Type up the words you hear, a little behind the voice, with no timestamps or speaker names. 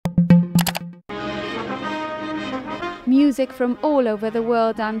Music from all over the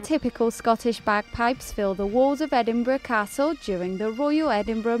world and typical Scottish bagpipes fill the walls of Edinburgh Castle during the Royal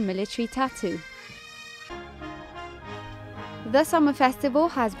Edinburgh Military Tattoo. The summer festival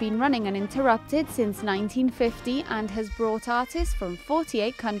has been running uninterrupted since 1950 and has brought artists from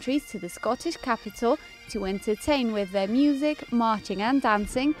 48 countries to the Scottish capital to entertain with their music, marching and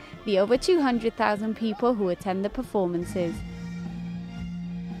dancing the over 200,000 people who attend the performances.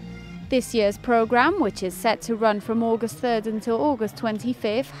 This year's programme, which is set to run from August 3rd until August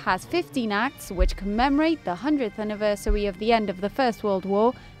 25th, has 15 acts which commemorate the 100th anniversary of the end of the First World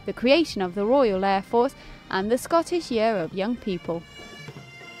War, the creation of the Royal Air Force and the Scottish Year of Young People.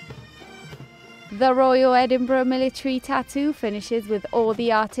 The Royal Edinburgh Military Tattoo finishes with all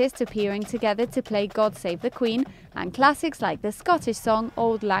the artists appearing together to play God Save the Queen and classics like the Scottish song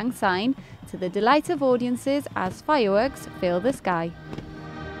Auld Lang Syne, to the delight of audiences as fireworks fill the sky.